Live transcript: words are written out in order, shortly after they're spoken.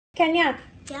Kenya,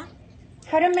 Yeah.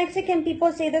 how do Mexican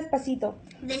people say despacito?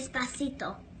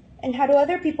 Despacito. And how do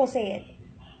other people say it?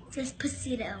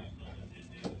 Despacito.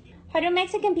 How do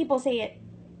Mexican people say it?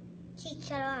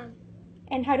 Chicharron.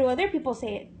 And how do other people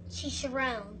say it?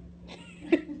 Chicharron.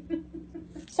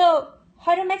 So,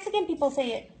 how do Mexican people say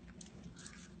it?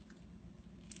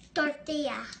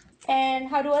 Tortilla. And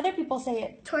how do other people say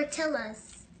it?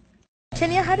 Tortillas.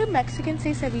 Kenya, how do Mexicans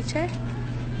say ceviche?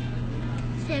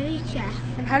 Ceviche.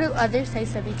 And how do others say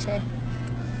ceviche?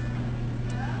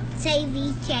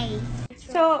 Ceviche.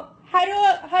 So,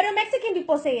 how do Mexican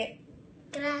people say it?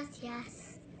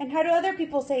 Gracias. And how do other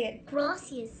people say it?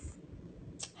 Gracias.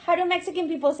 How do Mexican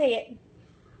people say it?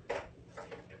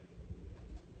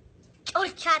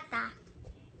 Horchata.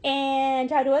 And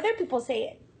how do other people say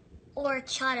it?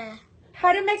 Horchata.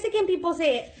 How do Mexican people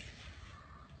say it?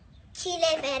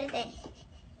 Chile verde.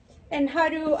 And how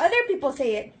do other people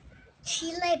say it?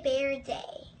 Chile verde.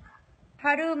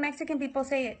 How do Mexican people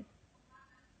say it?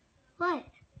 What?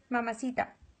 Mamacita.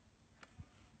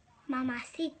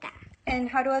 Mamacita. And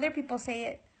how do other people say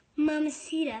it?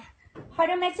 Mamacita. How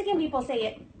do Mexican people say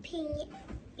it?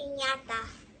 Piñata.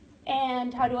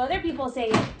 And how do other people say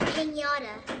it?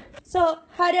 Piñata. So,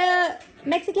 how do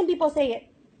Mexican people say it?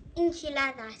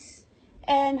 Enchiladas.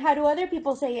 And how do other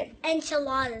people say it?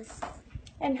 Enchiladas.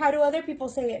 And how do other people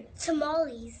say it?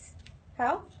 Tamales.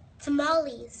 How?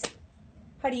 Tamales.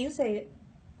 How do you say it?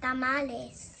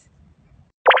 Tamales.